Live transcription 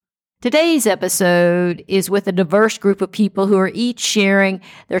Today's episode is with a diverse group of people who are each sharing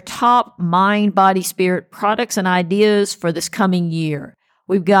their top mind, body, spirit products and ideas for this coming year.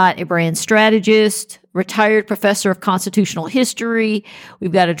 We've got a brand strategist, retired professor of constitutional history.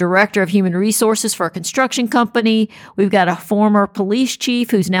 We've got a director of human resources for a construction company. We've got a former police chief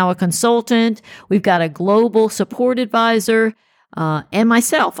who's now a consultant. We've got a global support advisor, and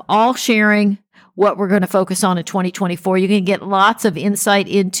myself, all sharing what we're going to focus on in 2024. You can get lots of insight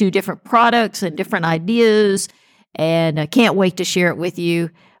into different products and different ideas, and I can't wait to share it with you.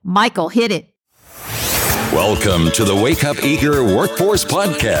 Michael, hit it. Welcome to the Wake Up Eager Workforce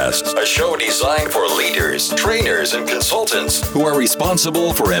Podcast, a show designed for leaders, trainers, and consultants who are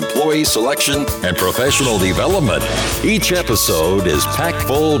responsible for employee selection and professional development. Each episode is packed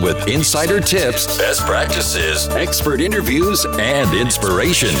full with insider tips, best practices, expert interviews, and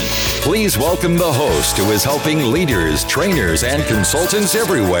inspiration. Please welcome the host who is helping leaders, trainers, and consultants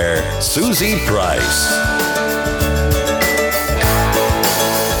everywhere, Susie Price.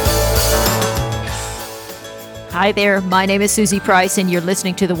 Hi there, my name is Susie Price, and you're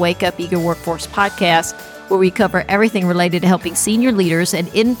listening to the Wake Up Eager Workforce Podcast, where we cover everything related to helping senior leaders and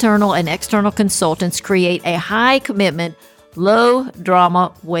internal and external consultants create a high-commitment,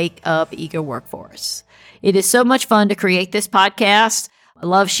 low-drama, Wake Up Eager workforce. It is so much fun to create this podcast. I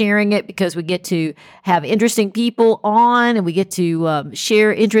love sharing it because we get to have interesting people on, and we get to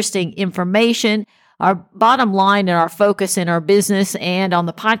share interesting information. Our bottom line and our focus in our business and on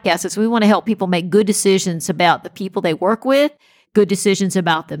the podcast is we want to help people make good decisions about the people they work with, good decisions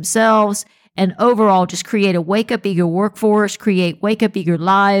about themselves, and overall just create a wake-up eager workforce, create wake-up eager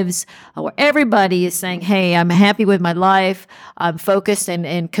lives where everybody is saying, hey, I'm happy with my life, I'm focused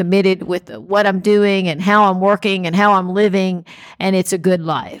and committed with what I'm doing and how I'm working and how I'm living, and it's a good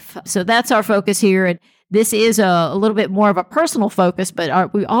life. So that's our focus here. And this is a little bit more of a personal focus,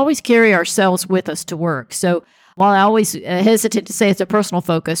 but we always carry ourselves with us to work. So while I always hesitate to say it's a personal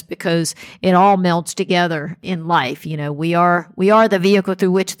focus because it all melds together in life, you know, we are the vehicle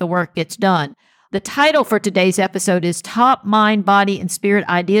through which the work gets done. The title for today's episode is Top Mind, Body, and Spirit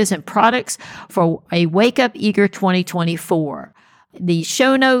Ideas and Products for a Wake Up Eager 2024. The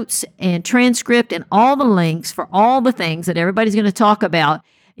show notes and transcript and all the links for all the things that everybody's going to talk about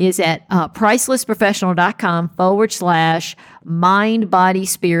is at pricelessprofessional.com/mind, body,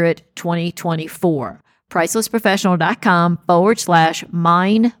 spirit 2024.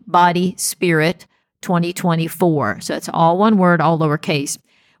 pricelessprofessional.com/mind, body, spirit 2024. So it's all one word, all lowercase.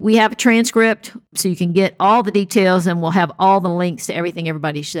 We have a transcript so you can get all the details, and we'll have all the links to everything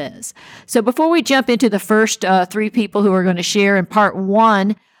everybody says. So before we jump into the first three people who are going to share in part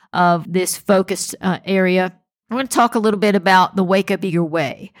one of this focused area, I want to talk a little bit about the Wake Up Eager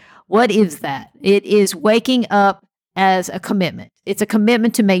way. What is that? It is waking up as a commitment. It's a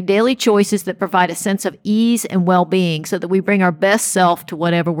commitment to make daily choices that provide a sense of ease and well-being so that we bring our best self to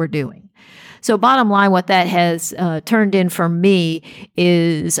whatever we're doing. So bottom line, what that has turned in for me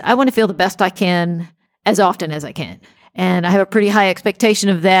is I want to feel the best I can as often as I can. And I have a pretty high expectation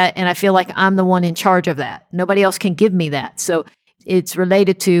of that, and I feel like I'm the one in charge of that. Nobody else can give me that. So it's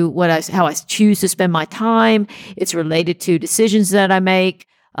related to how I choose to spend my time. It's related to decisions that I make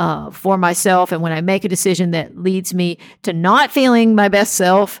for myself. And when I make a decision that leads me to not feeling my best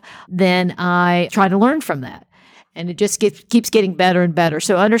self, then I try to learn from that. And it just keeps getting better and better.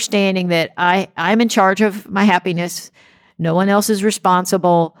 So understanding that I'm in charge of my happiness. No one else is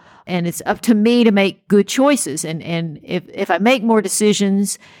responsible. And it's up to me to make good choices. And if I make more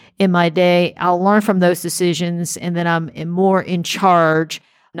decisions in my day, I'll learn from those decisions, and then I'm more in charge,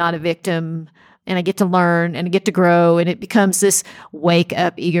 not a victim, and I get to learn and I get to grow, and it becomes this wake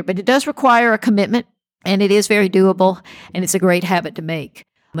up eager. But it does require a commitment, and it is very doable, and it's a great habit to make.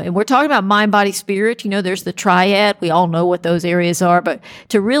 And we're talking about mind, body, spirit. You know, there's the triad. We all know what those areas are, but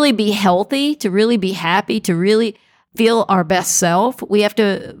to really be healthy, to really be happy, to really feel our best self, we have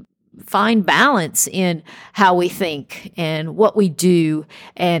to find balance in how we think and what we do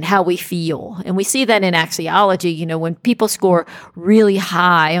and how we feel. And we see that in axiology. You know, when people score really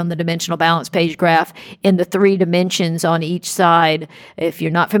high on the dimensional balance page graph in the 3 dimensions on each side, if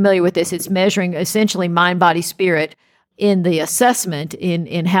you're not familiar with this, it's measuring essentially mind, body, spirit in the assessment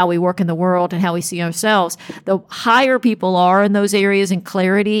in how we work in the world and how we see ourselves. The higher people are in those areas in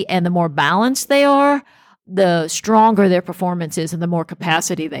clarity and the more balanced they are, the stronger their performance is and the more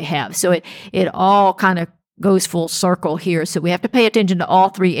capacity they have. So it all kind of goes full circle here. So we have to pay attention to all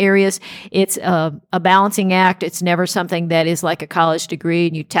 3 areas. It's a balancing act. It's never something that is like a college degree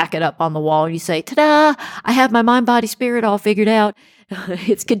and you tack it up on the wall and you say, ta-da, I have my mind, body, spirit all figured out.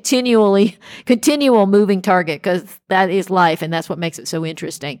 It's continual moving target because that is life, and that's what makes it so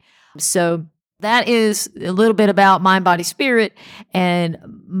interesting. So that is a little bit about mind, body, spirit. And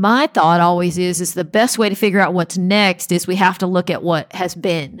my thought always is the best way to figure out what's next is we have to look at what has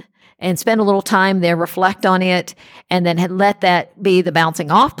been and spend a little time there, reflect on it, and then let that be the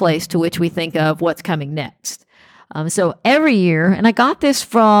bouncing off place to which we think of what's coming next. So every year, and I got this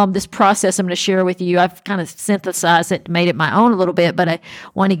from this process I'm going to share with you. I've kind of synthesized it, made it my own a little bit, but I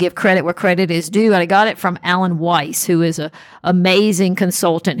want to give credit where credit is due. I got it from Alan Weiss, who is an amazing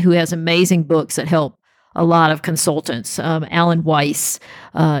consultant who has amazing books that help a lot of consultants. Alan Weiss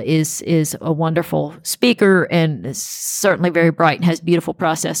is a wonderful speaker and is certainly very bright and has beautiful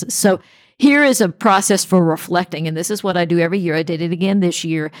processes. So here is a process for reflecting, and this is what I do every year. I did it again this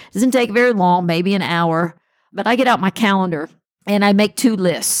year. It doesn't take very long, maybe an hour. But I get out my calendar and I make 2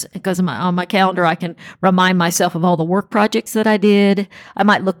 lists because on my calendar, I can remind myself of all the work projects that I did. I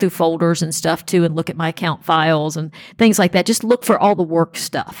might look through folders and stuff too and look at my account files and things like that. Just look for all the work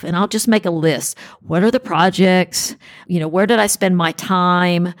stuff and I'll just make a list. What are the projects? Where did I spend my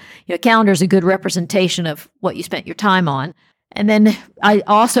time? Calendar is a good representation of what you spent your time on. And then I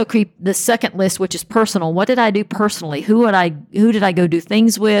also create the second list, which is personal. What did I do personally? Who did I go do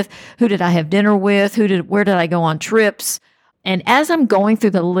things with? Who did I have dinner with? Where did I go on trips? And as I'm going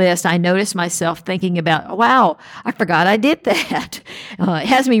through the list, I notice myself thinking about, wow, I forgot I did that. It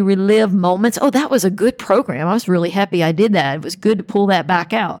has me relive moments. Oh, that was a good program. I was really happy I did that. It was good to pull that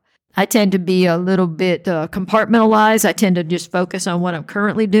back out. I tend to be a little bit compartmentalized. I tend to just focus on what I'm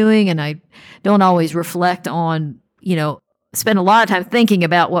currently doing, and I don't always reflect on, spend a lot of time thinking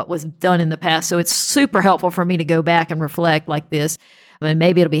about what was done in the past. So it's super helpful for me to go back and reflect like this. And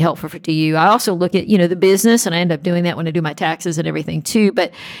maybe it'll be helpful to you. I also look at, the business, and I end up doing that when I do my taxes and everything too.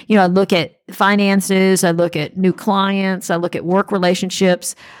 But, I look at finances, I look at new clients, I look at work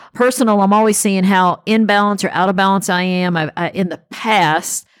relationships. Personal, I'm always seeing how in balance or out of balance I am. In the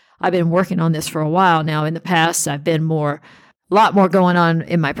past, I've been working on this for a while now. In the past, I've been a lot more going on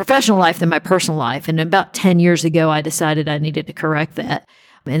in my professional life than my personal life. And about 10 years ago, I decided I needed to correct that.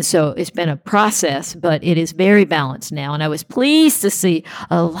 And so it's been a process, but it is very balanced now. And I was pleased to see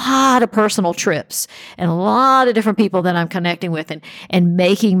a lot of personal trips and a lot of different people that I'm connecting with and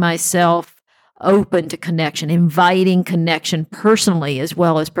making myself open to connection, inviting connection personally as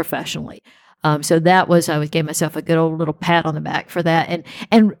well as professionally. So that was, I gave myself a good old little pat on the back for that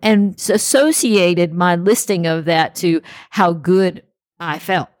and associated my listing of that to how good I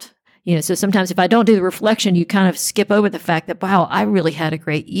felt. So sometimes if I don't do the reflection, you kind of skip over the fact that, wow, I really had a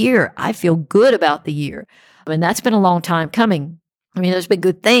great year. I feel good about the year. And that's been a long time coming. There's been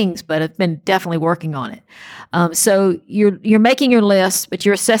good things, but I've been definitely working on it. So you're making your list, but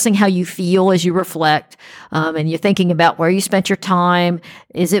you're assessing how you feel as you reflect, and you're thinking about where you spent your time.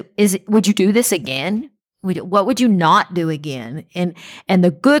 Would you do this again? What would you not do again? And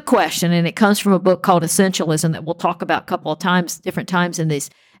the good question, and it comes from a book called Essentialism that we'll talk about a couple of times, different times in these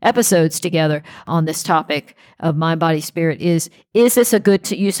episodes together on this topic of mind, body, spirit is this a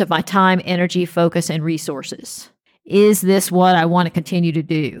good use of my time, energy, focus, and resources? Is this what I want to continue to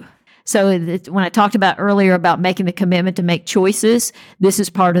do? So when I talked about earlier about making the commitment to make choices, this is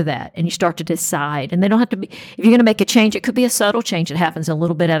part of that. And you start to decide. And they don't have to be, if you're going to make a change, it could be a subtle change that happens a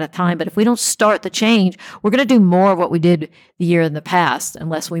little bit at a time. But if we don't start the change, we're going to do more of what we did the year in the past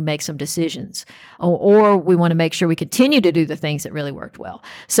unless we make some decisions. Or we want to make sure we continue to do the things that really worked well.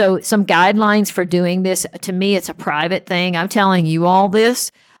 So some guidelines for doing this, to me, it's a private thing. I'm telling you all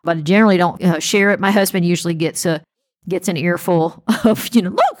this, but I generally don't share it. My husband usually gets an earful of,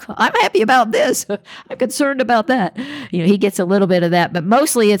 look, I'm happy about this. I'm concerned about that. He gets a little bit of that, but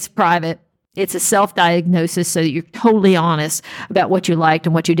mostly it's private. It's a self-diagnosis so that you're totally honest about what you liked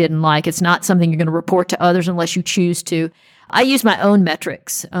and what you didn't like. It's not something you're going to report to others unless you choose to. I use my own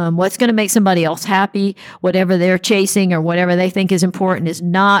metrics. What's going to make somebody else happy, whatever they're chasing or whatever they think is important does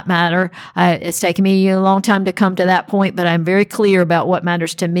not matter. It's taken me a long time to come to that point, but I'm very clear about what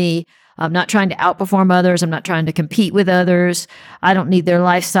matters to me. I'm not trying to outperform others. I'm not trying to compete with others. I don't need their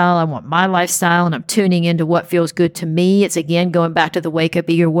lifestyle. I want my lifestyle, and I'm tuning into what feels good to me. It's, again, going back to the Wake Up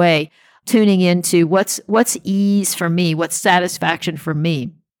Eager way, tuning into what's ease for me, what's satisfaction for me.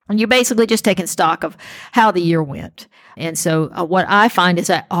 And you're basically just taking stock of how the year went. And so what I find is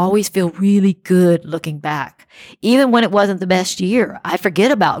I always feel really good looking back. Even when it wasn't the best year, I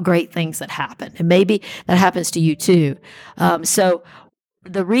forget about great things that happened. And maybe that happens to you too. So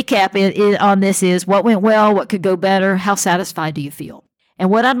the recap on this is what went well, what could go better, how satisfied do you feel?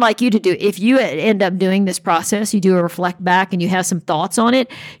 And what I'd like you to do, if you end up doing this process, you do a reflect back and you have some thoughts on it,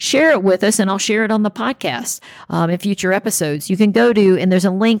 share it with us and I'll share it on the podcast in future episodes. You can go to, and there's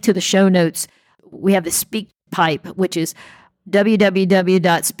a link to the show notes. We have the SpeakPipe, which is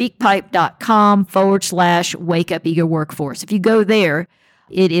www.speakpipe.com/wake up eager workforce. If you go there,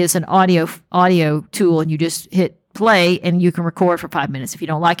 it is an audio tool, and you just hit play and you can record for 5 minutes. If you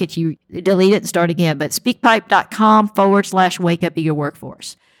don't like it, you delete it and start again. But speakpipe.com/wake up eager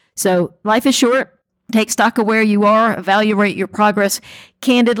workforce. So life is short. Take stock of where you are, evaluate your progress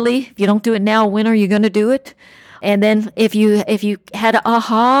candidly. If you don't do it now, when are you going to do it? And then if you had an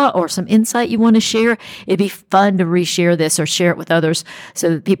aha or some insight you want to share, it'd be fun to reshare this or share it with others so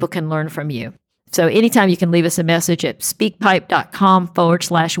that people can learn from you. So anytime you can leave us a message at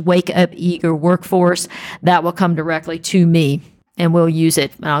speakpipe.com/wake up eager workforce, that will come directly to me and we'll use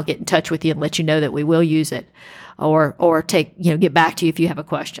it. And I'll get in touch with you and let you know that we will use it or get back to you if you have a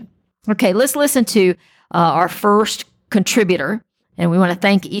question. Okay, let's listen to our first contributor. And we want to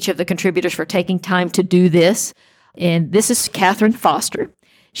thank each of the contributors for taking time to do this. And this is Catherine Foster.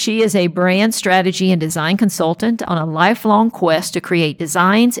 She is a brand strategy and design consultant on a lifelong quest to create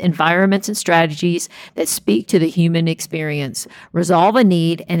designs, environments, and strategies that speak to the human experience, resolve a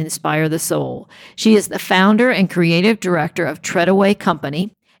need, and inspire the soul. She is the founder and creative director of Treadaway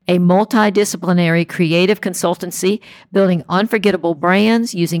Company, a multidisciplinary creative consultancy building unforgettable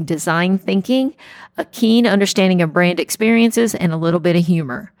brands using design thinking, a keen understanding of brand experiences, and a little bit of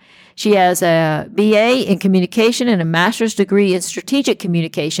humor. She has a BA in communication and a master's degree in strategic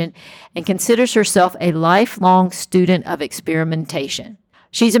communication and considers herself a lifelong student of experimentation.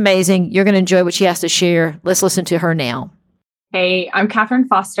 She's amazing. You're going to enjoy what she has to share. Let's listen to her now. Hey, I'm Catherine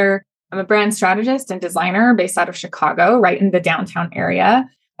Foster. I'm a brand strategist and designer based out of Chicago, right in the downtown area.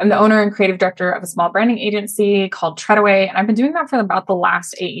 I'm the owner and creative director of a small branding agency called Treadaway, and I've been doing that for about the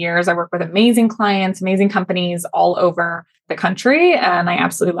last 8 years. I work with amazing clients, amazing companies all over the country, and I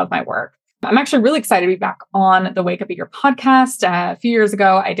absolutely love my work. I'm actually really excited to be back on the Wake Up Eager podcast. A few years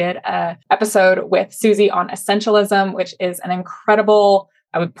ago, I did an episode with Susie on essentialism, which is an incredible,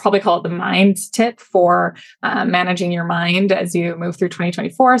 I would probably call it the mind tip for managing your mind as you move through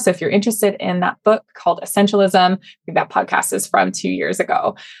 2024. So if you're interested in that book called Essentialism, I think that podcast is from 2 years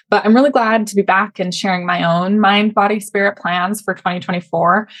ago. But I'm really glad to be back and sharing my own mind, body, spirit plans for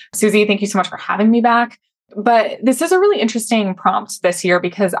 2024. Susie, thank you so much for having me back. But this is a really interesting prompt this year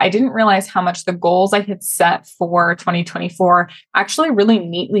because I didn't realize how much the goals I had set for 2024 actually really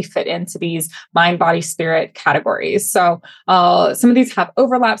neatly fit into these mind, body, spirit categories. So some of these have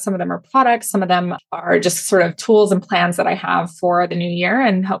overlap. Some of them are products. Some of them are just sort of tools and plans that I have for the new year.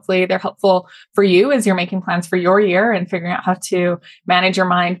 And hopefully they're helpful for you as you're making plans for your year and figuring out how to manage your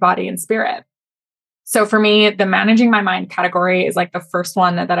mind, body, and spirit. So for me, the managing my mind category is like the first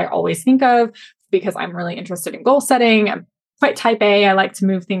one that I always think of, because I'm really interested in goal setting. I'm quite type A. I like to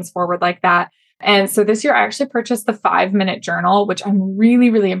move things forward like that. And so this year I actually purchased the 5-minute journal, which I'm really,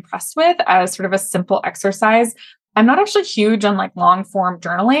 really impressed with as sort of a simple exercise. I'm not actually huge on like long form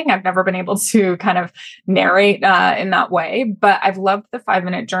journaling. I've never been able to kind of narrate in that way, but I've loved the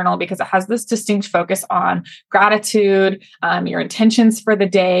 5-minute journal because it has this distinct focus on gratitude, your intentions for the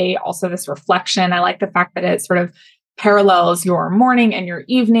day, also this reflection. I like the fact that it sort of parallels your morning and your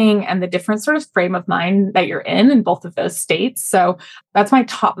evening and the different sort of frame of mind that you're in both of those states. So that's my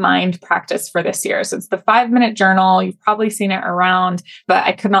top mind practice for this year. So it's the 5-minute journal. You've probably seen it around, but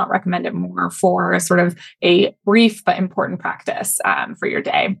I could not recommend it more for sort of a brief but important practice for your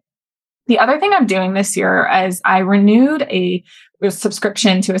day. The other thing I'm doing this year is I renewed a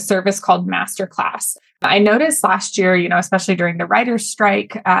subscription to a service called Masterclass. I noticed last year, especially during the writer's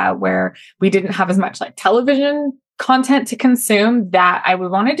strike, where we didn't have as much like television content to consume, that I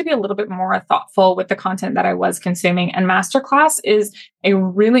wanted to be a little bit more thoughtful with the content that I was consuming. And Masterclass is a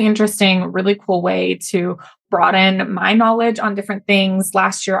really interesting, really cool way to broaden my knowledge on different things.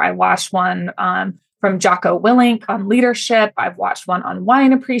 Last year, I watched one from Jocko Willink on leadership. I've watched one on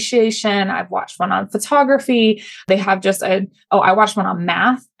wine appreciation. I've watched one on photography. They have I watched one on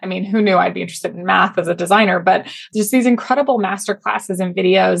math. I mean, who knew I'd be interested in math as a designer, but just these incredible master classes and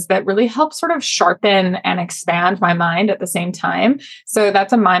videos that really help sort of sharpen and expand my mind at the same time. So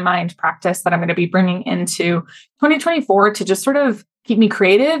that's a my mind practice that I'm going to be bringing into 2024 to just sort of keep me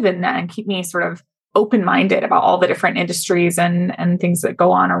creative and keep me sort of open-minded about all the different industries and things that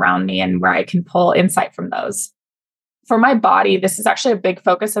go on around me and where I can pull insight from those. For my body, this is actually a big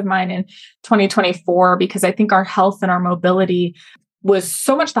focus of mine in 2024 because I think our health and our mobility was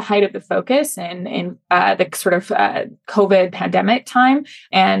so much the height of the focus in the sort of COVID pandemic time,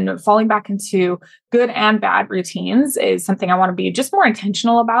 and falling back into good and bad routines is something I want to be just more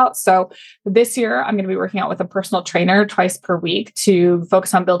intentional about. So this year, I'm going to be working out with a personal trainer twice per week to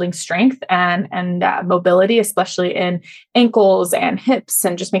focus on building strength and mobility, especially in ankles and hips,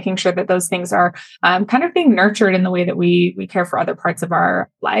 and just making sure that those things are kind of being nurtured in the way that we care for other parts of our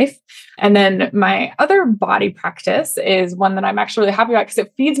life. And then my other body practice is one that I'm actually really happy about because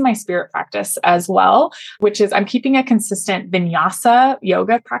it feeds my spirit practice as well, which is I'm keeping a consistent vinyasa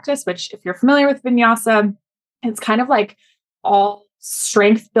yoga practice, which if you're familiar with vinyasa, it's kind of like all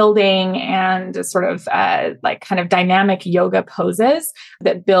strength building and sort of like kind of dynamic yoga poses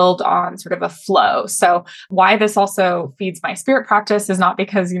that build on sort of a flow. So why this also feeds my spirit practice is not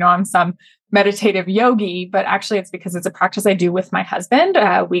because, I'm some meditative yogi, but actually it's because it's a practice I do with my husband.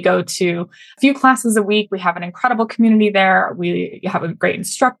 We go to a few classes a week. We have an incredible community there. We have a great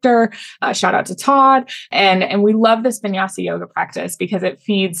instructor. Shout out to Todd. And we love this vinyasa yoga practice because it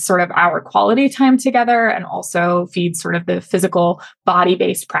feeds sort of our quality time together and also feeds sort of the physical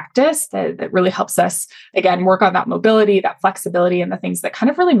body-based practice that really helps us, again, work on that mobility, that flexibility, and the things that kind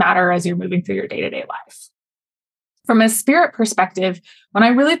of really matter as you're moving through your day-to-day life. From a spirit perspective, when I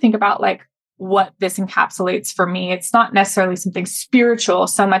really think about like what this encapsulates for me, it's not necessarily something spiritual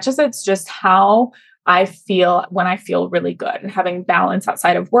so much as it's just how I feel when I feel really good and having balance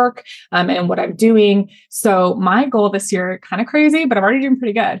outside of work and what I'm doing. So my goal this year, kind of crazy, but I'm already doing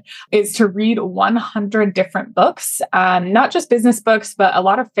pretty good, is to read 100 different books, not just business books, but a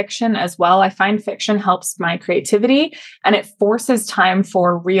lot of fiction as well. I find fiction helps my creativity and it forces time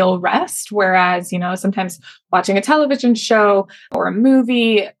for real rest. Whereas, sometimes watching a television show or a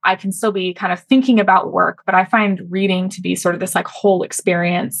movie, I can still be kind of thinking about work, but I find reading to be sort of this like whole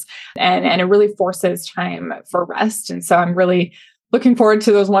experience and it really forces time for rest. And so I'm really looking forward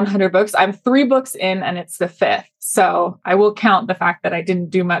to those 100 books. I'm 3 books in and it's the 5th. So I will count the fact that I didn't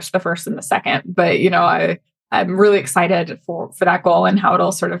do much the first and the second, but I'm really excited for that goal and how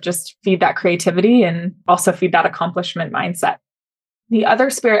it'll sort of just feed that creativity and also feed that accomplishment mindset. The other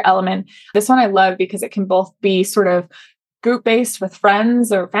spirit element, this one I love because it can both be sort of group-based with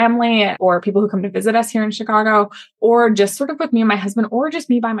friends or family or people who come to visit us here in Chicago, or just sort of with me and my husband, or just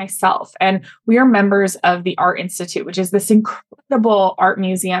me by myself. And we are members of the Art Institute, which is this incredible art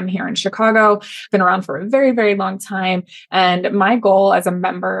museum here in Chicago, been around for a very, very long time. And my goal as a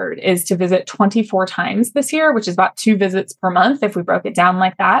member is to visit 24 times this year, which is about 2 visits per month if we broke it down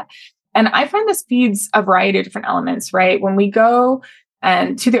like that. And I find this feeds a variety of different elements, right? When we go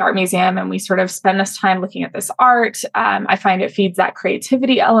and to the art museum and we sort of spend this time looking at this art, I find it feeds that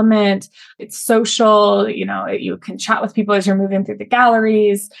creativity element. It's social, you can chat with people as you're moving through the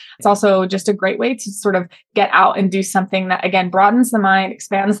galleries. It's also just a great way to sort of get out and do something that, again, broadens the mind,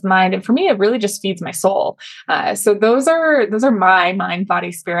 expands the mind. And for me, it really just feeds my soul. So those are my mind,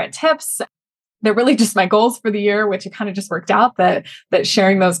 body, spirit tips. They're really just my goals for the year, which it kind of just worked out that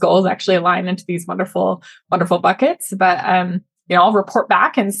sharing those goals actually align into these wonderful, wonderful buckets. But, I'll report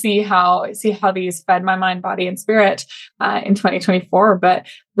back and see how these fed my mind, body, and spirit in 2024. But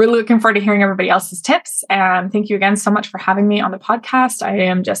really looking forward to hearing everybody else's tips. And thank you again so much for having me on the podcast. I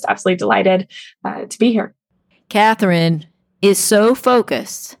am just absolutely delighted to be here. Catherine is so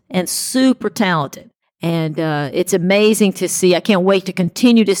focused and super talented. And it's amazing to see. I can't wait to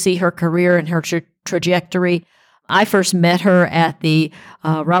continue to see her career and her trajectory. I first met her at the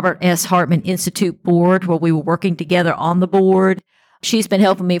Robert S. Hartman Institute board where we were working together on the board. She's been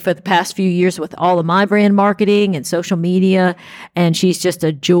helping me for the past few years with all of my brand marketing and social media, and she's just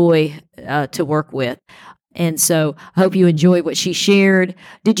a joy to work with. And so I hope you enjoy what she shared.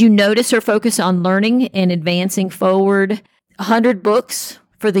 Did you notice her focus on learning and advancing forward? 100 books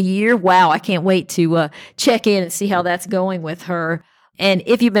for the year. Wow, I can't wait to check in and see how that's going with her. And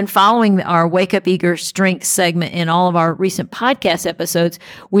if you've been following our Wake Up Eager Strength segment in all of our recent podcast episodes,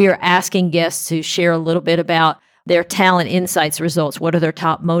 we are asking guests to share a little bit about their talent insights results. What are their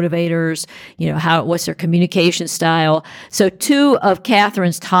top motivators? What's their communication style? So 2 of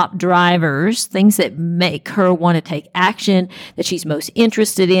Catherine's top drivers, things that make her want to take action, that she's most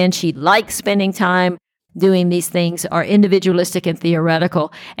interested in. She likes spending time doing these things, are individualistic and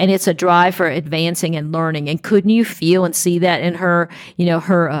theoretical, and it's a drive for advancing and learning. And couldn't you feel and see that in her,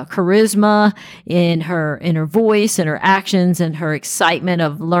 her charisma, in her voice, and her actions, and her excitement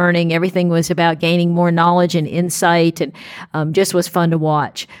of learning? Everything was about gaining more knowledge and insight, and just was fun to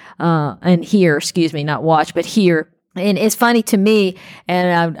watch and hear. Not watch, but hear. And it's funny to me,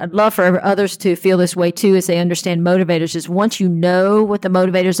 and I'd love for others to feel this way too, as they understand motivators. Is once you know what the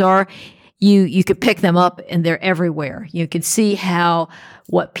motivators are, you could pick them up and they're everywhere. You can see how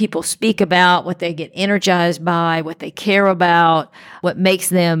what people speak about, what they get energized by, what they care about, what makes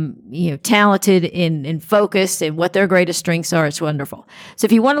them, talented and focused, and what their greatest strengths are. It's wonderful. So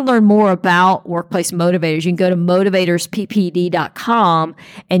if you want to learn more about workplace motivators, you can go to motivatorsppd.com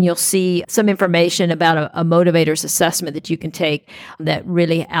and you'll see some information about a motivators assessment that you can take that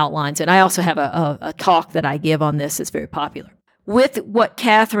really outlines it. I also have a talk that I give on this that's very popular. With what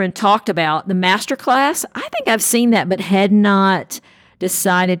Catherine talked about, the masterclass, I think I've seen that, but had not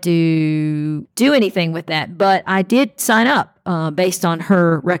decided to do anything with that. But I did sign up based on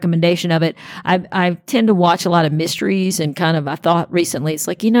her recommendation of it. I tend to watch a lot of mysteries and I thought recently, it's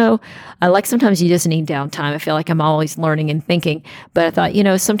like, sometimes you just need downtime. I feel like I'm always learning and thinking. But I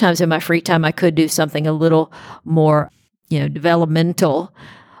thought, sometimes in my free time, I could do something a little more, developmental.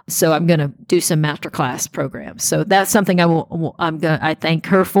 So I'm going to do some masterclass programs. So that's something I thank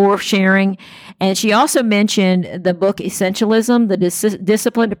her for sharing. And she also mentioned the book Essentialism, the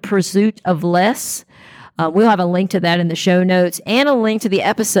Disciplined Pursuit of Less. We'll have a link to that in the show notes and a link to the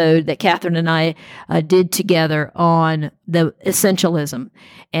episode that Catherine and I did together on the essentialism.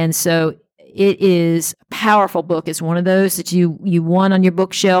 And so it is a powerful book. It's one of those that you want on your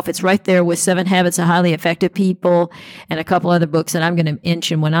bookshelf. It's right there with 7 Habits of Highly Effective People and a couple other books that I'm going to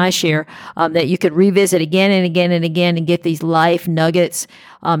mention when I share that you could revisit again and again and again and get these life nuggets.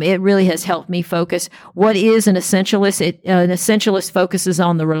 It really has helped me focus. What is an essentialist? An essentialist focuses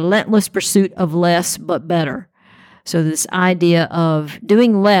on the relentless pursuit of less but better. So this idea of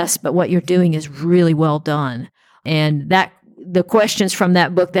doing less, but what you're doing is really well done. And the questions from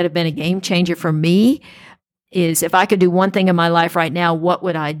that book that have been a game changer for me is, if I could do one thing in my life right now, what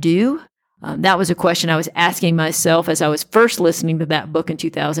would I do? That was a question I was asking myself as I was first listening to that book in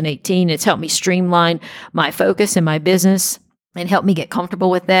 2018. It's helped me streamline my focus in my business and help me get comfortable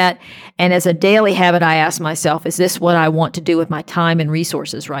with that. And as a daily habit, I ask myself, is this what I want to do with my time and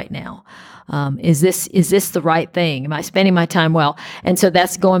resources right now? Is this the right thing? Am I spending my time well? And so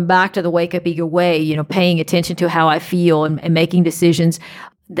that's going back to the Wake Up Eager way, paying attention to how I feel and making decisions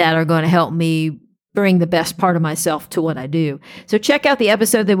that are going to help me bring the best part of myself to what I do. So check out the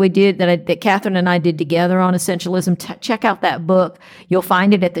episode that we did, that Catherine and I did together on essentialism. Check out that book. You'll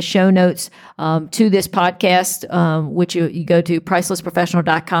find it at the show notes to this podcast, which you go to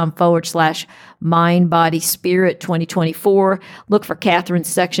pricelessprofessional.com/mind, body, spirit 2024. Look for Catherine's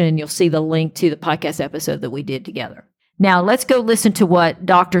section and you'll see the link to the podcast episode that we did together. Now, let's go listen to what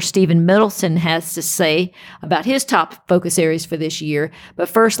Dr. Stephen Middleton has to say about his top focus areas for this year. But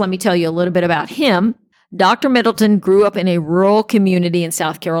first, let me tell you a little bit about him. Dr. Middleton grew up in a rural community in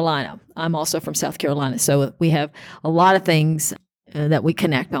South Carolina. I'm also from South Carolina, so we have a lot of things that we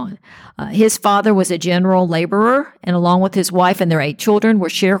connect on. His father was a general laborer, and along with his wife and their 8 children, were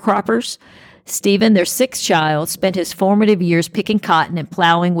sharecroppers. Stephen, their 6th child, spent his formative years picking cotton and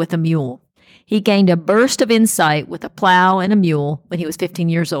plowing with a mule. He gained a burst of insight with a plow and a mule when he was 15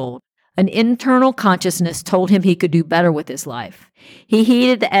 years old. An internal consciousness told him he could do better with his life. He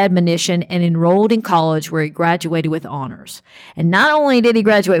heeded the admonition and enrolled in college, where he graduated with honors. And not only did he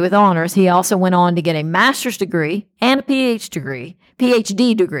graduate with honors, he also went on to get a master's degree and a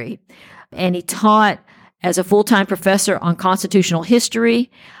PhD degree. And he taught as a full-time professor on constitutional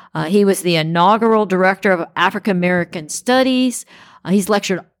history. He was the inaugural director of African American Studies. He's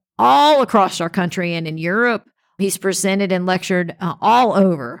lectured all across our country and in Europe. He's presented and lectured all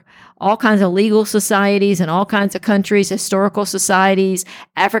over, all kinds of legal societies in all kinds of countries, historical societies,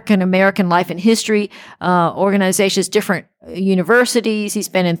 African American life and history organizations, different universities. He's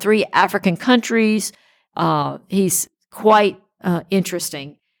been in 3 African countries. He's quite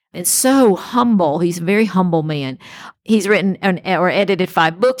interesting and so humble. He's a very humble man. He's written or edited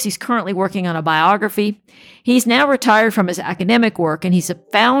 5 books. He's currently working on a biography. He's now retired from his academic work, and he's a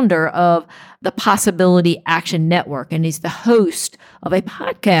founder of the Possibility Action Network, and he's the host of a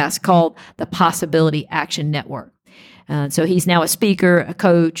podcast called the Possibility Action Network. So he's now a speaker, a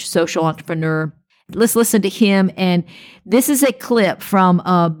coach, social entrepreneur. Let's listen to him. And this is a clip from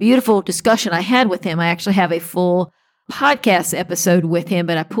a beautiful discussion I had with him. I actually have a full podcast episode with him,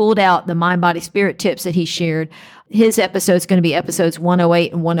 but I pulled out the mind, body, spirit tips that he shared. His episode is going to be episodes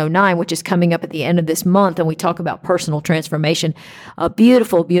 108 and 109, which is coming up at the end of this month. And we talk about personal transformation. A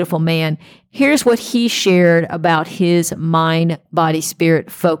beautiful, beautiful man. Here's what he shared about his mind, body, spirit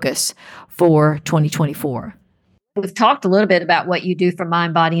focus for 2024. We've talked a little bit about what you do for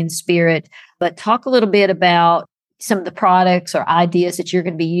mind, body, and spirit, but talk a little bit about some of the products or ideas that you're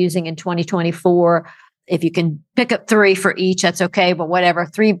going to be using in 2024. If you can pick up 3 for each, that's okay, but whatever.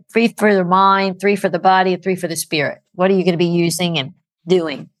 3 for the mind, 3 for the body, and 3 for the spirit. What are you going to be using and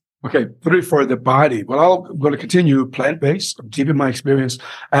doing? Okay, 3 for the body. Well, I'm going to continue plant-based. I'm deep in my experience.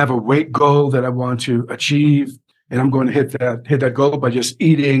 I have a weight goal that I want to achieve, and I'm going to hit that goal by just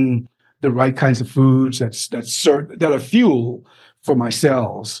eating the right kinds of foods that are fuel for my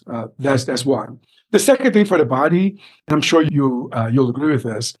cells. That's one. The second thing for the body, and I'm sure you'll agree with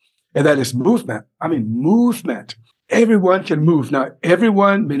this, and that is movement. I mean, movement. Everyone can move. Now,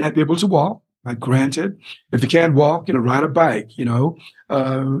 everyone may not be able to walk. Granted, if you can't walk, ride a bike.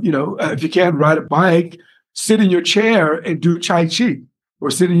 If you can't ride a bike, sit in your chair and do Tai Chi,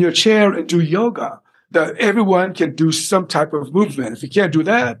 or sit in your chair and do yoga. That everyone can do some type of movement. If you can't do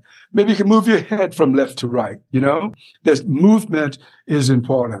that, maybe you can move your head from left to right. This movement is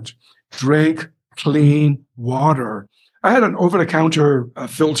important. Drink clean water. I had an over-the-counter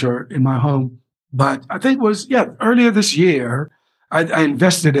filter in my home, but I think it was earlier this year. I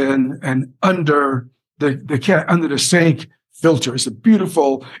invested in an under the sink filter. It's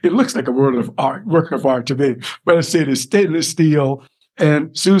it looks like a work of art to me, but I say it is stainless steel.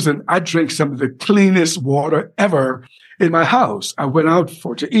 And Susan, I drink some of the cleanest water ever in my house. I went out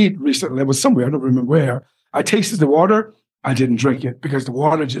to eat recently. I was somewhere, I don't remember where. I tasted the water. I didn't drink it because the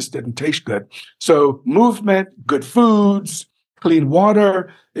water just didn't taste good. So movement, good foods, clean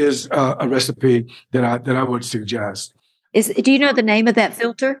water is a recipe that I would suggest. Do you know the name of that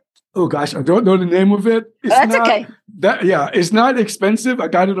filter? Oh gosh, I don't know the name of it. That's okay. It's not expensive. I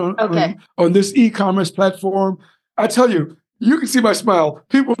got it on this e-commerce platform. I tell you, you can see my smile.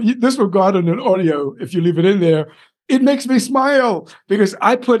 This will go out in an audio if you leave it in there. It makes me smile because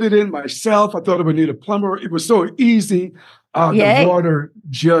I put it in myself. I thought I would need a plumber. It was so easy. The water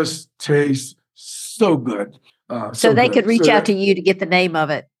just tastes so good. So they could reach out to you to get the name of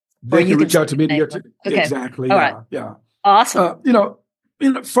it. They can reach out to me to get exactly. All right. Yeah. Awesome.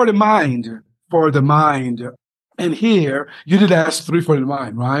 For the mind, and here you did ask 3 for the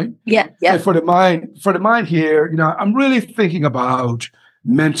mind, right? Yeah. And for the mind here, I'm really thinking about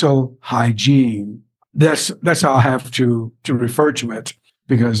mental hygiene. That's how I have to refer to it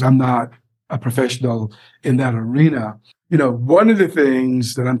because I'm not a professional in that arena. One of the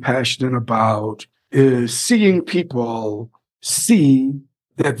things that I'm passionate about is seeing people see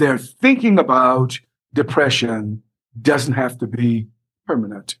that they're thinking about depression doesn't have to be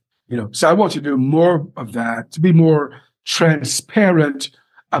permanent. So I want to do more of that, to be more transparent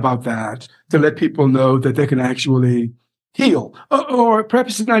about that, to let people know that they can actually heal. Or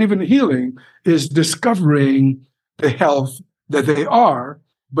perhaps it's not even healing, is discovering the health that they are,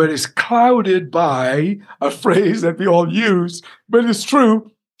 but it's clouded by a phrase that we all use, but it's true.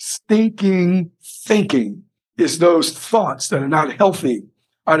 Stinking thinking is those thoughts that are not healthy,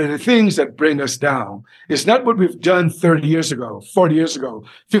 are the things that bring us down. It's not what we've done 30 years ago, 40 years ago,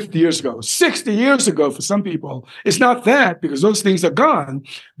 50 years ago, 60 years ago for some people. It's not that because those things are gone,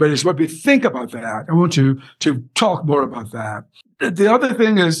 but it's what we think about that. I want to talk more about that. The other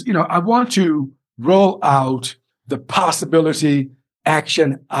thing is, I want to roll out the Possibility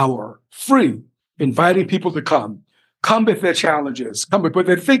Action Hour, free, inviting people to come with their challenges, come with what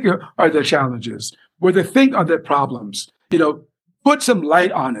they think are their challenges, what they think are their problems. Put some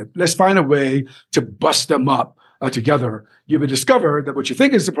light on it. Let's find a way to bust them up together. You will discover that what you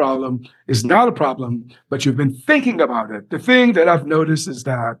think is the problem is not a problem, but you've been thinking about it. The thing that I've noticed is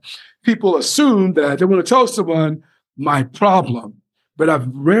that people assume that they want to tell someone my problem, but I've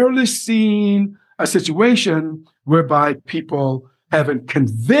rarely seen a situation whereby people haven't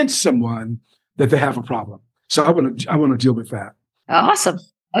convinced someone that they have a problem. So I want to deal with that. Awesome.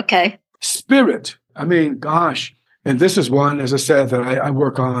 Okay. Spirit. I mean, gosh. And this is one, as I said, that I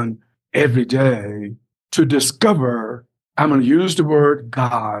work on every day to discover, I'm going to use the word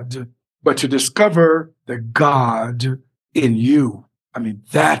God, but to discover the God in you. I mean,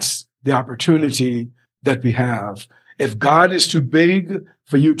 that's the opportunity that we have. If God is too big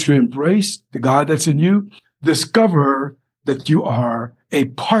for you to embrace, the God that's in you, discover that you are a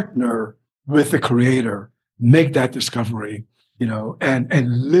partner with the Creator. Make that discovery, and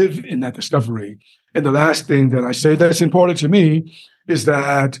live in that discovery. And the last thing that I say that's important to me is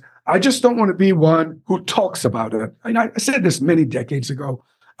that I just don't want to be one who talks about it. And I said this many decades ago.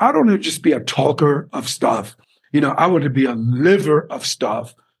 I don't want to just be a talker of stuff. I want to be a liver of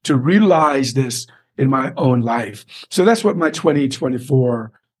stuff, to realize this in my own life. So that's what my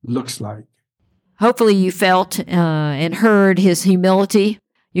 2024 looks like. Hopefully you felt and heard his humility.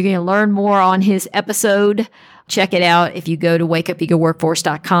 You're going to learn more on his episode. Check it out. If you go to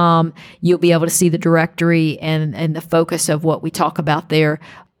wakeupeagerworkforce.com, you'll be able to see the directory and the focus of what we talk about there.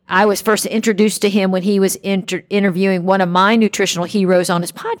 I was first introduced to him when he was interviewing one of my nutritional heroes on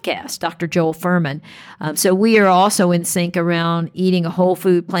his podcast, Dr. Joel Fuhrman. So we are also in sync around eating a whole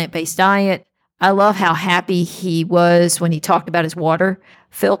food, plant-based diet. I love how happy he was when he talked about his water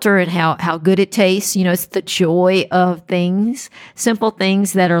filter and how good it tastes. You know, it's the joy of things, simple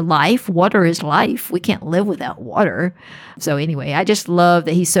things that are life. Water is life. We can't live without water. So anyway, I just love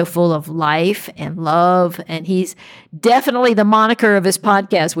that he's so full of life and love. And he's definitely the moniker of his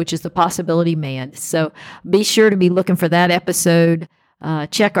podcast, which is the Possibility Man. So be sure to be looking for that episode.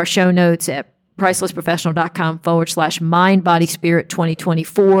 Check our show notes at pricelessprofessional.com/mind, body, spirit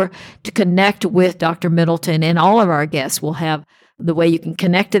 2024 to connect with Dr. Middleton, and all of our guests will have the way you can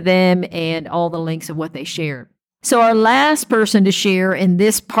connect to them and all the links of what they share. So our last person to share in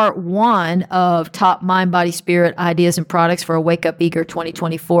this part 1 of top mind, body, spirit ideas and products for a Wake Up Eager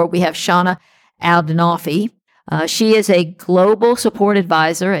 2024, we have Shauna Adinolfi. She is a global support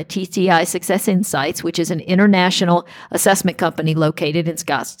advisor at TTI Success Insights, which is an international assessment company located in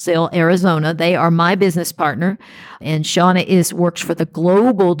Scottsdale, Arizona. They are my business partner, and Shauna works for the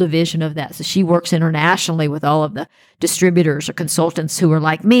global division of that. So she works internationally with all of the distributors or consultants who are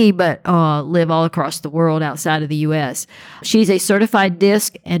like me, but live all across the world outside of the U.S. She's a certified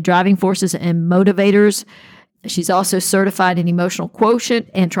DISC and driving forces and motivators. She's also certified in emotional quotient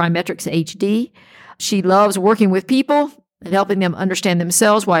and Trimetrics HD. She loves working with people and helping them understand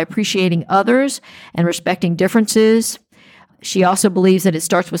themselves while appreciating others and respecting differences. She also believes that it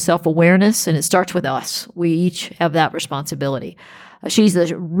starts with self-awareness, and it starts with us. We each have that responsibility. She's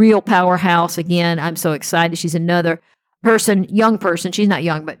a real powerhouse. Again, I'm so excited. She's another person, young person. She's not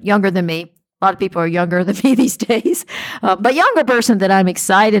young, but younger than me. A lot of people are younger than me these days, but younger person that I'm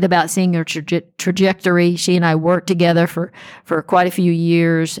excited about seeing her trajectory. She and I worked together for quite a few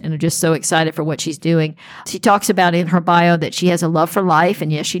years, and I'm just so excited for what she's doing. She talks about in her bio that she has a love for life,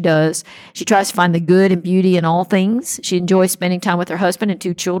 and yes, she does. She tries to find the good and beauty in all things. She enjoys spending time with her husband and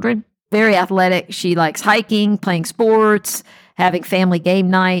 2 children. Very athletic. She likes hiking, playing sports, having family game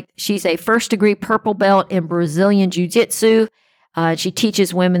night. She's a first-degree purple belt in Brazilian Jiu-Jitsu. She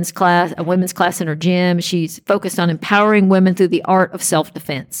teaches a women's class in her gym. She's focused on empowering women through the art of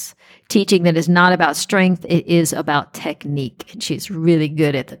self-defense, teaching that is not about strength, it is about technique. And she's really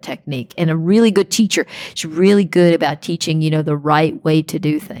good at the technique and a really good teacher. She's really good about teaching, the right way to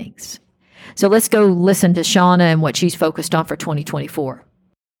do things. So let's go listen to Shauna and what she's focused on for 2024.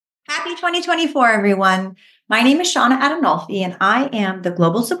 Happy 2024, everyone. My name is Shauna Adinolfi, and I am the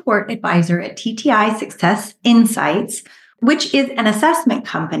Global Support Advisor at TTI Success Insights, which is an assessment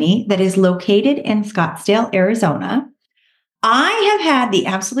company that is located in Scottsdale, Arizona. I have had the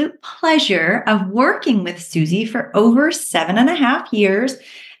absolute pleasure of working with Susie for over 7.5 years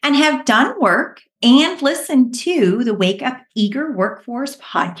and have done work and listened to the Wake Up Eager Workforce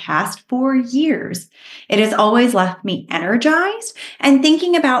podcast for years. It has always left me energized and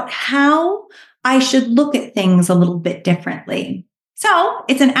thinking about how I should look at things a little bit differently. So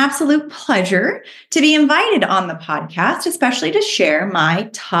it's an absolute pleasure to be invited on the podcast, especially to share my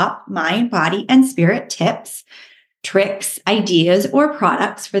top mind, body, and spirit tips, tricks, ideas, or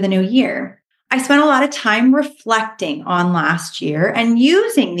products for the new year. I spent a lot of time reflecting on last year and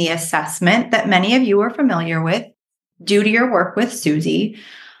using the assessment that many of you are familiar with due to your work with Susie.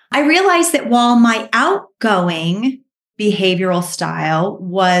 I realized that while my outgoing behavioral style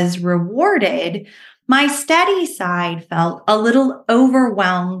was rewarded, my steady side felt a little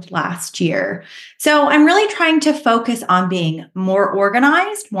overwhelmed last year. So I'm really trying to focus on being more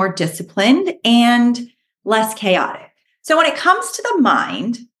organized, more disciplined, and less chaotic. So when it comes to the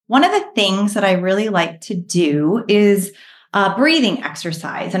mind, one of the things that I really like to do is a breathing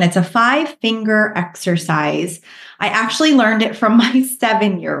exercise, and it's a 5-finger exercise. I actually learned it from my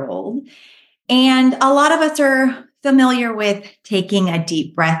 7-year-old. And a lot of us are familiar with taking a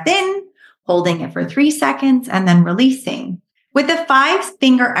deep breath in, holding it for 3 seconds, and then releasing. With the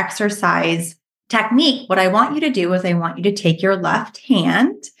 5-finger exercise technique, what I want you to do is I want you to take your left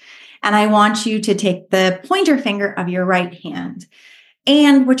hand and I want you to take the pointer finger of your right hand.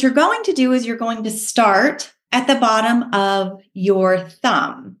 And what you're going to do is you're going to start at the bottom of your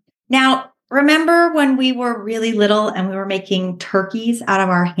thumb. Now, remember when we were really little and we were making turkeys out of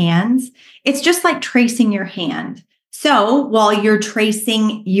our hands? It's just like tracing your hand. So while you're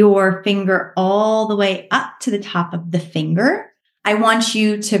tracing your finger all the way up to the top of the finger, I want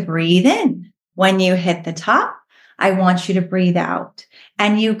you to breathe in. When you hit the top, I want you to breathe out.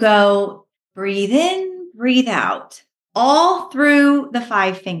 And you go breathe in, breathe out, all through the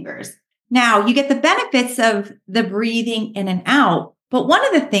 5 fingers. Now, you get the benefits of the breathing in and out. But one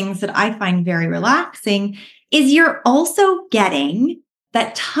of the things that I find very relaxing is you're also getting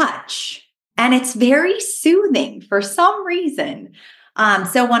that touch, and it's very soothing for some reason.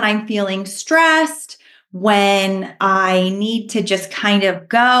 So when I'm feeling stressed, when I need to just kind of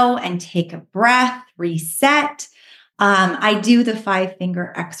go and take a breath, reset, I do the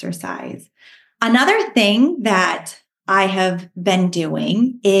 5-finger exercise. Another thing that I have been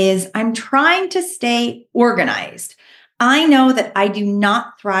doing is I'm trying to stay organized. I know that I do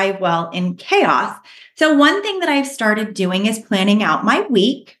not thrive well in chaos. So one thing that I've started doing is planning out my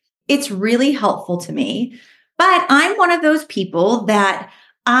week. It's really helpful to me, but I'm one of those people that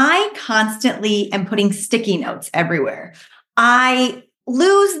I constantly am putting sticky notes everywhere. I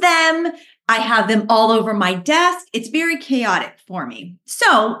lose them. I have them all over my desk. It's very chaotic for me.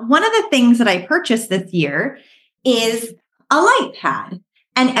 So one of the things that I purchased this year is a light pad.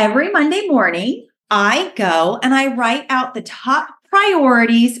 And every Monday morning, I go and I write out the top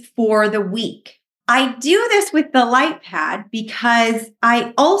priorities for the week. I do this with the light pad because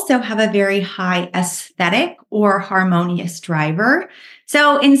I also have a very high aesthetic or harmonious driver.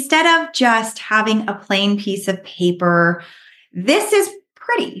 So instead of just having a plain piece of paper, this is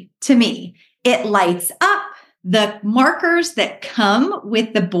pretty to me. It lights up. The markers that come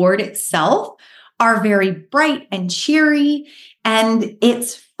with the board itself are very bright and cheery, and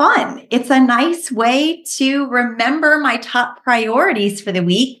it's fun. It's a nice way to remember my top priorities for the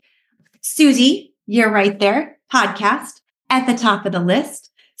week. Susie, you're right there, podcast at the top of the list.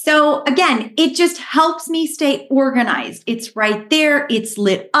 So again, it just helps me stay organized. It's right there. It's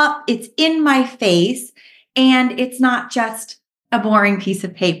lit up. It's in my face, and it's not just a boring piece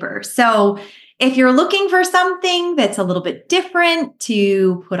of paper. So if you're looking for something that's a little bit different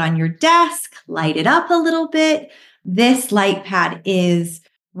to put on your desk, light it up a little bit, this light pad is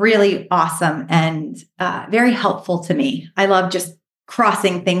really awesome and very helpful to me. I love just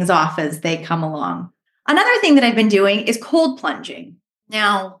crossing things off as they come along. Another thing that I've been doing is cold plunging.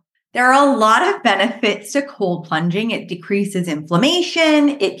 Now, there are a lot of benefits to cold plunging. It decreases inflammation.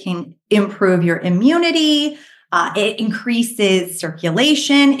 It can improve your immunity. It increases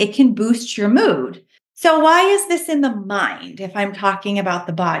circulation. It can boost your mood. So why is this in the mind if I'm talking about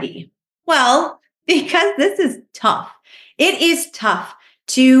the body? Well, because this is tough. It is tough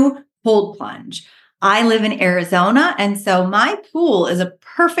to cold plunge. I live in Arizona, and so my pool is a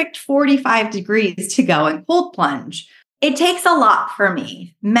perfect 45 degrees to go and cold plunge. It takes a lot for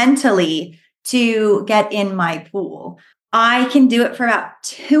me mentally to get in my pool. I can do it for about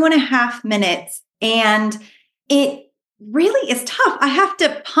 2.5 minutes, and it really is tough. I have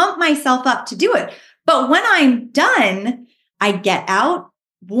to pump myself up to do it. But when I'm done, I get out.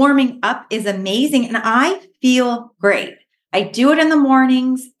 Warming up is amazing, and I feel great. I do it in the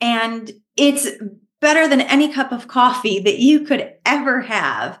mornings, and it's better than any cup of coffee that you could ever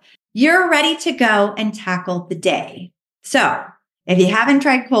have. You're ready to go and tackle the day. So if you haven't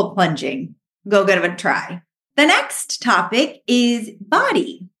tried cold plunging, go give it a try. The next topic is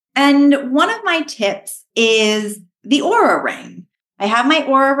body. And one of my tips is the Oura Ring. I have my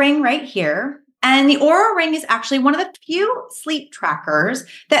Oura Ring right here. And the Oura Ring is actually one of the few sleep trackers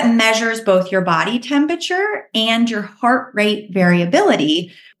that measures both your body temperature and your heart rate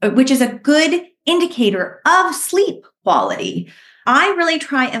variability, which is a good indicator of sleep quality. I really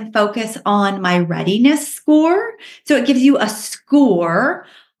try and focus on my readiness score. So it gives you a score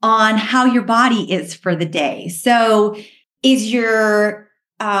on how your body is for the day. So is your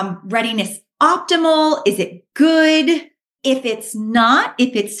readiness optimal? Is it good? If it's not,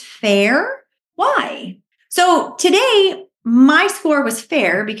 if it's fair, why? So today, my score was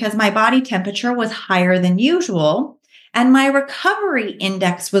fair because my body temperature was higher than usual and my recovery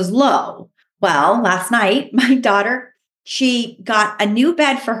index was low. Well, last night, my daughter, she got a new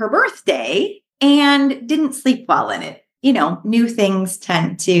bed for her birthday and didn't sleep well in it. You know, new things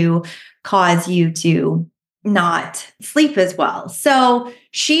tend to cause you to not sleep as well. So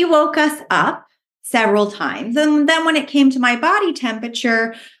she woke us up several times. And then when it came to my body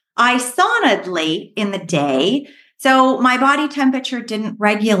temperature, I saunaed late in the day. So my body temperature didn't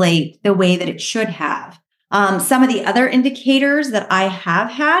regulate the way that it should have. Some of the other indicators that I have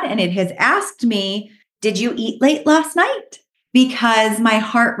had, and it has asked me, did you eat late last night? Because my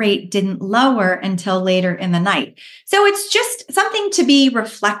heart rate didn't lower until later in the night. So it's just something to be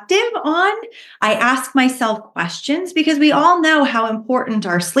reflective on. I ask myself questions because we all know how important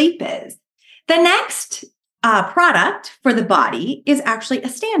our sleep is. The next product for the body is actually a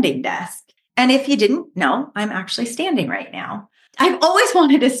standing desk. And if you didn't know, I'm actually standing right now. I've always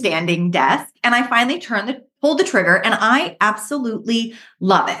wanted a standing desk, and I finally pulled the trigger, and I absolutely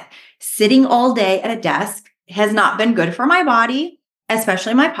love it. Sitting all day at a desk has not been good for my body.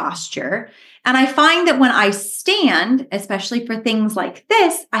 especially my posture. And I find that when I stand, especially for things like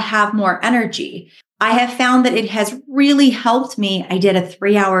this, I have more energy. I have found that it has really helped me. I did a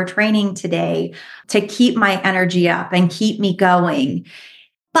 3-hour training today to keep my energy up and keep me going.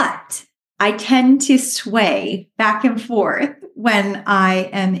 But I tend to sway back and forth when I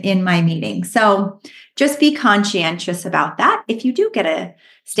am in my meeting. So just be conscientious about that if you do get a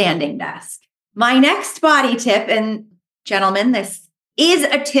standing desk. My next body tip, and gentlemen, this is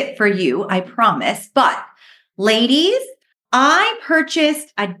a tip for you, I promise. But ladies, I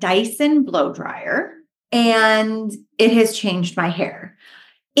purchased a Dyson blow dryer and it has changed my hair.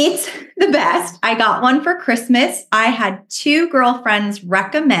 It's the best. I got one for Christmas. I had 2 girlfriends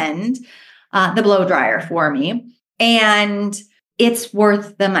recommend the blow dryer for me, and it's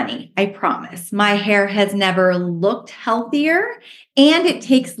worth the money. I promise. My hair has never looked healthier and it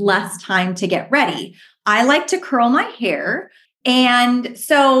takes less time to get ready. I like to curl my hair. And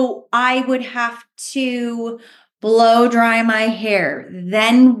so I would have to blow dry my hair,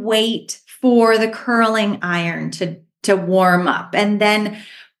 then wait for the curling iron to warm up. And then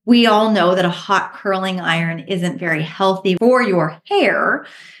we all know that a hot curling iron isn't very healthy for your hair.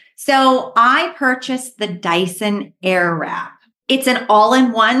 So I purchased the Dyson Airwrap. It's an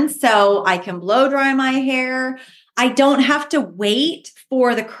all-in-one, so I can blow dry my hair. I don't have to wait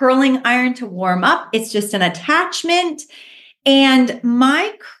for the curling iron to warm up. It's just an attachment. And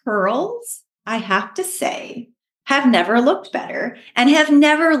my curls, I have to say, have never looked better and have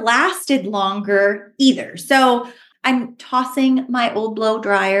never lasted longer either. So I'm tossing my old blow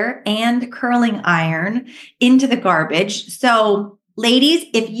dryer and curling iron into the garbage. So ladies,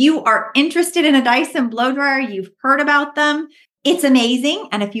 if you are interested in a Dyson blow dryer, you've heard about them. It's amazing.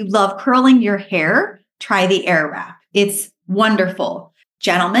 And if you love curling your hair, try the Airwrap. It's wonderful.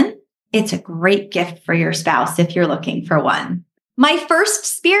 Gentlemen, it's a great gift for your spouse if you're looking for one. My first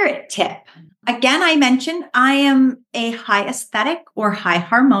spirit tip. Again, I mentioned I am a high aesthetic or high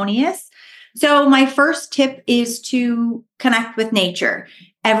harmonious. So my first tip is to connect with nature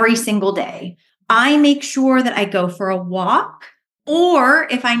every single day. I make sure that I go for a walk, or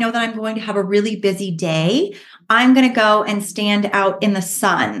if I know that I'm going to have a really busy day, I'm going to go and stand out in the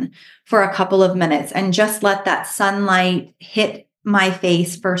sun for a couple of minutes and just let that sunlight hit my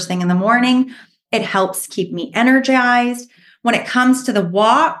face first thing in the morning. It helps keep me energized. When it comes to the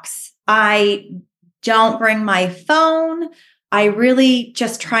walks, I don't bring my phone. I really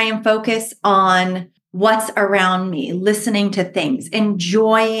just try and focus on what's around me, listening to things,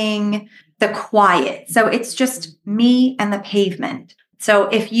 enjoying the quiet. So it's just me and the pavement. So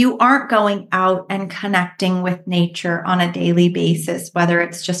if you aren't going out and connecting with nature on a daily basis, whether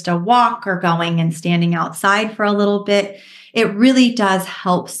it's just a walk or going and standing outside for a little bit, it really does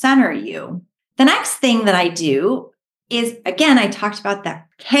help center you. The next thing that I do is, again, I talked about that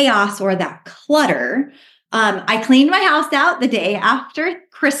chaos or that clutter. I cleaned my house out the day after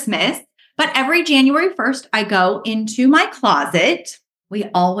Christmas, but every January 1st, I go into my closet. We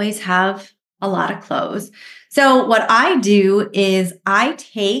always have a lot of clothes. So what I do is I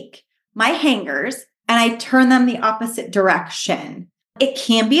take my hangers and I turn them the opposite direction. It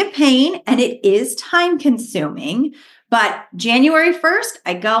can be a pain and it is time consuming, but January 1st,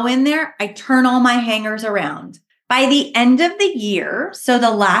 I go in there, I turn all my hangers around. By the end of the year, so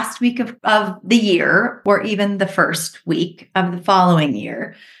the last week of the year, or even the first week of the following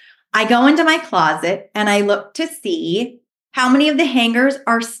year, I go into my closet and I look to see how many of the hangers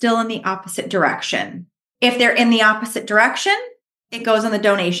are still in the opposite direction. If they're in the opposite direction, it goes in the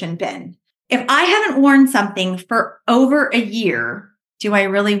donation bin. If I haven't worn something for over a year, do I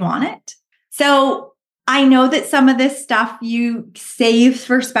really want it? So I know that some of this stuff you save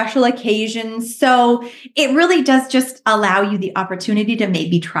for special occasions. So it really does just allow you the opportunity to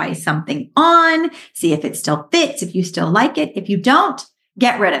maybe try something on, see if it still fits, if you still like it. If you don't,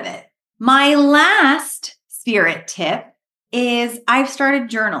 get rid of it. My last spirit tip is I've started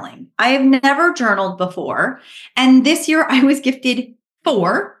journaling. I have never journaled before. And this year I was gifted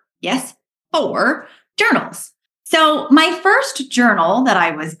 4 journals. So my first journal that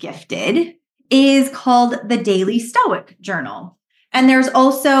I was gifted is called the Daily Stoic Journal. And there's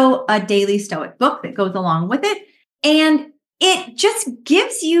also a Daily Stoic book that goes along with it. And it just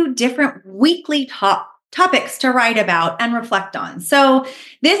gives you different weekly topics to write about and reflect on. So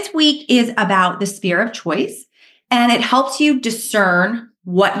this week is about the sphere of choice, and it helps you discern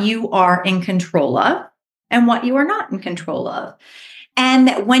what you are in control of and what you are not in control of. And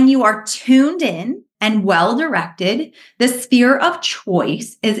that when you are tuned in and well-directed, the sphere of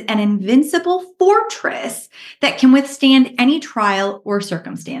choice is an invincible fortress that can withstand any trial or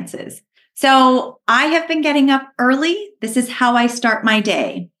circumstances. So I have been getting up early. This is how I start my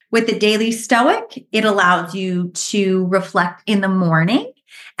day. With the Daily Stoic, it allows you to reflect in the morning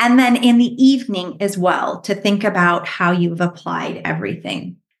and then in the evening as well to think about how you've applied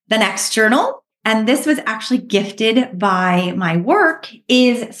everything. The next journal, and this was actually gifted by my work,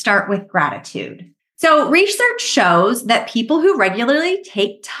 is Start with Gratitude. So research shows that people who regularly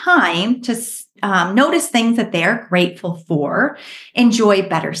take time to notice things that they're grateful for enjoy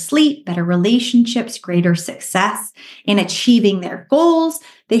better sleep, better relationships, greater success in achieving their goals.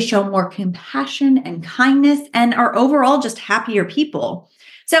 They show more compassion and kindness and are overall just happier people.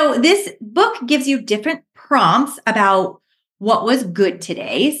 So this book gives you different prompts about what was good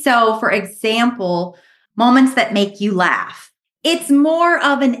today. So for example, moments that make you laugh. It's more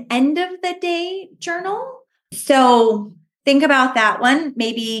of an end of the day journal. So think about that one.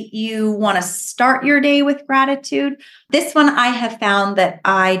 Maybe you want to start your day with gratitude. This one I have found that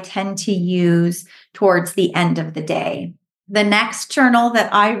I tend to use towards the end of the day. The next journal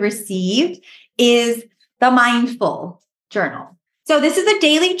that I received is the Mindful Journal. So this is a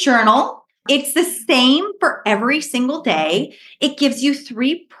daily journal. It's the same for every single day. It gives you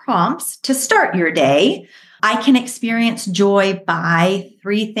 3 prompts to start your day. I can experience joy by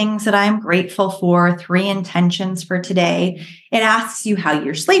 3 things that I'm grateful for, 3 intentions for today. It asks you how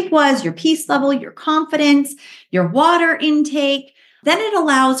your sleep was, your peace level, your confidence, your water intake. Then it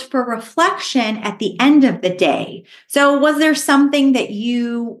allows for reflection at the end of the day. So was there something that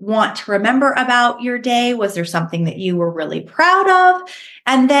you want to remember about your day? Was there something that you were really proud of?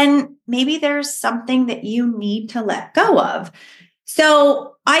 And then maybe there's something that you need to let go of.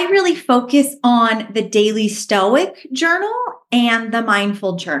 So I really focus on the Daily Stoic journal and the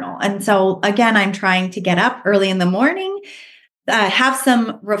Mindful journal. And so again, I'm trying to get up early in the morning, have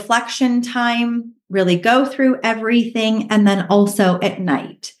some reflection time, really go through everything, and then also at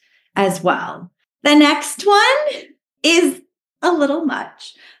night as well. The next one is a little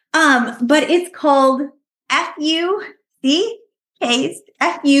much, but it's called FU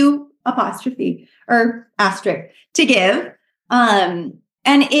apostrophe or asterisk to give.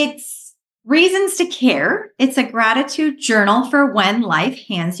 And it's Reasons to Care. It's a gratitude journal for when life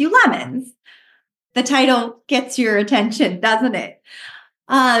hands you lemons. The title gets your attention, doesn't it?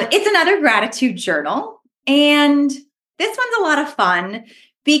 It's another gratitude journal. And this one's a lot of fun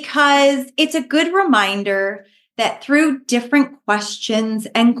because it's a good reminder that through different questions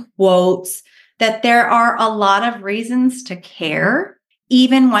and quotes, that there are a lot of reasons to care,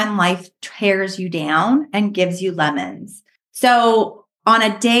 even when life tears you down and gives you lemons. So on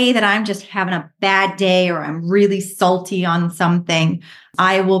a day that I'm just having a bad day or I'm really salty on something,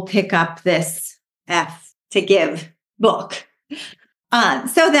 I will pick up this F to give book.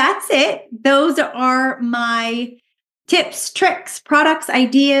 So that's it. Those are my tips, tricks, products,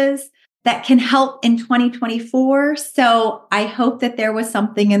 ideas that can help in 2024. So I hope that there was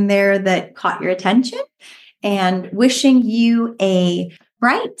something in there that caught your attention, and wishing you a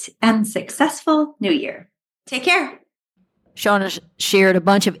bright and successful new year. Take care. Shauna shared a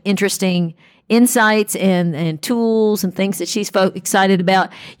bunch of interesting insights and tools and things that she's excited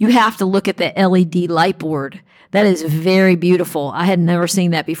about. You have to look at the LED light board. That is very beautiful. I had never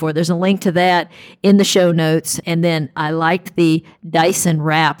seen that before. There's a link to that in the show notes. And then I liked the Dyson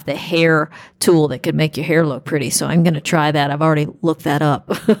Wrap, the hair tool that could make your hair look pretty. So I'm going to try that. I've already looked that up.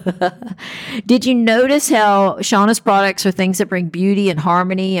 Did you notice how Shauna's products are things that bring beauty and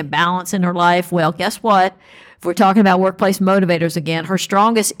harmony and balance in her life? Well, guess what? If we're talking about workplace motivators again, her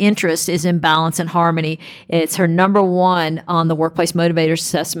strongest interest is in balance and harmony. It's her number 1 on the workplace motivators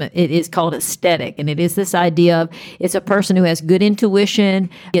assessment. It is called aesthetic. And it is this idea of it's a person who has good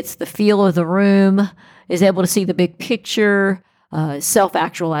intuition, gets the feel of the room, is able to see the big picture,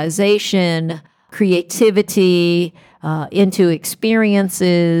 self-actualization, creativity, into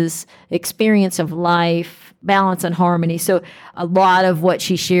experiences, experience of life, balance and harmony. So a lot of what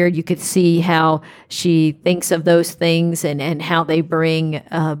she shared, you could see how she thinks of those things and how they bring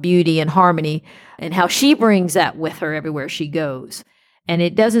beauty and harmony, and how she brings that with her everywhere she goes. And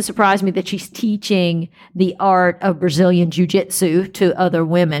it doesn't surprise me that she's teaching the art of Brazilian Jiu-Jitsu to other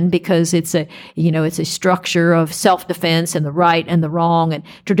women, because it's a structure of self-defense and the right and the wrong, and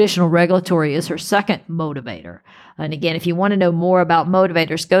traditional regulatory is her second motivator. And again, if you want to know more about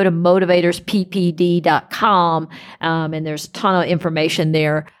motivators, go to motivatorsppd.com, and there's a ton of information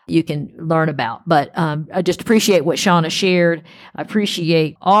there you can learn about. But I just appreciate what Shauna shared. I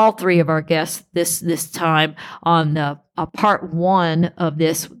appreciate all 3 of our guests this time on a part 1 of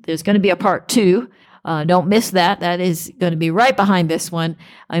this. There's going to be a part 2. Don't miss that. That is going to be right behind this one.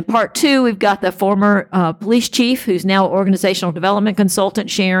 In part 2, we've got the former police chief, who's now organizational development consultant,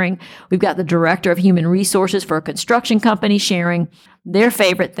 sharing. We've got the director of human resources for a construction company sharing their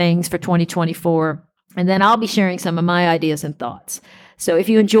favorite things for 2024. And then I'll be sharing some of my ideas and thoughts. So if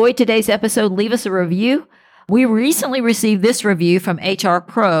you enjoyed today's episode, leave us a review. We recently received this review from HR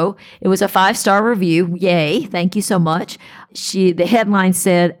Pro. It was a 5-star review. Yay. Thank you so much. The headline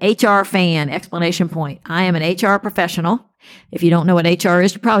said, HR fan, exclamation point. I am an HR professional. If you don't know what HR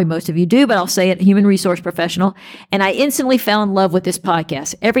is, probably most of you do, but I'll say it, human resource professional. And I instantly fell in love with this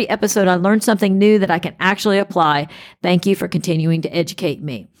podcast. Every episode, I learned something new that I can actually apply. Thank you for continuing to educate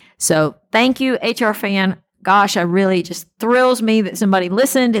me. So thank you, HR fan. Gosh, I really just thrills me that somebody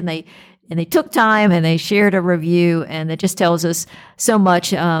listened and they took time and they shared a review, and it just tells us so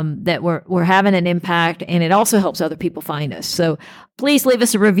much that we're having an impact, and it also helps other people find us. So please leave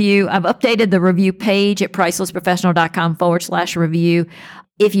us a review. I've updated the review page at pricelessprofessional.com/review.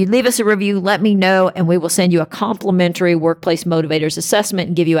 If you leave us a review, let me know, and we will send you a complimentary Workplace Motivators assessment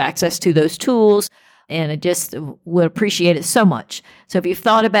and give you access to those tools. And I just would appreciate it so much. So if you've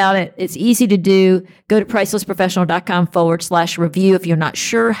thought about it, it's easy to do. Go to pricelessprofessional.com/review if you're not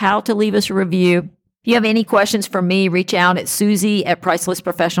sure how to leave us a review. If you have any questions for me, reach out at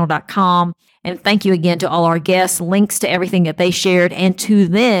Susie@pricelessprofessional.com. And thank you again to all our guests. Links to everything that they shared and to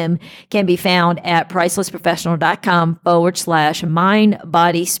them can be found at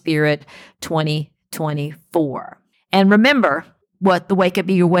pricelessprofessional.com/mind-body-spirit-2024. And remember what the Wake Up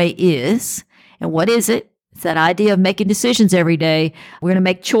Eager Way is. And what is it? It's that idea of making decisions every day. We're going to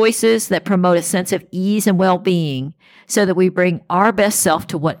make choices that promote a sense of ease and well-being so that we bring our best self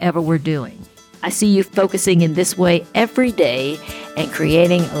to whatever we're doing. I see you focusing in this way every day and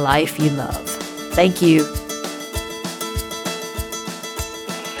creating a life you love. Thank you.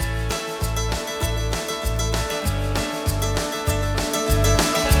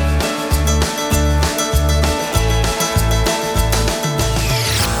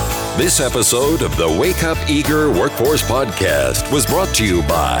 This episode of the Wake Up Eager Workforce Podcast was brought to you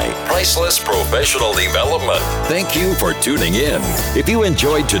by Priceless Professional Development. Thank you for tuning in. If you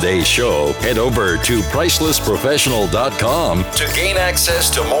enjoyed today's show, head over to pricelessprofessional.com to gain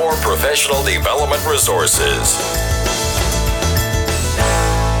access to more professional development resources.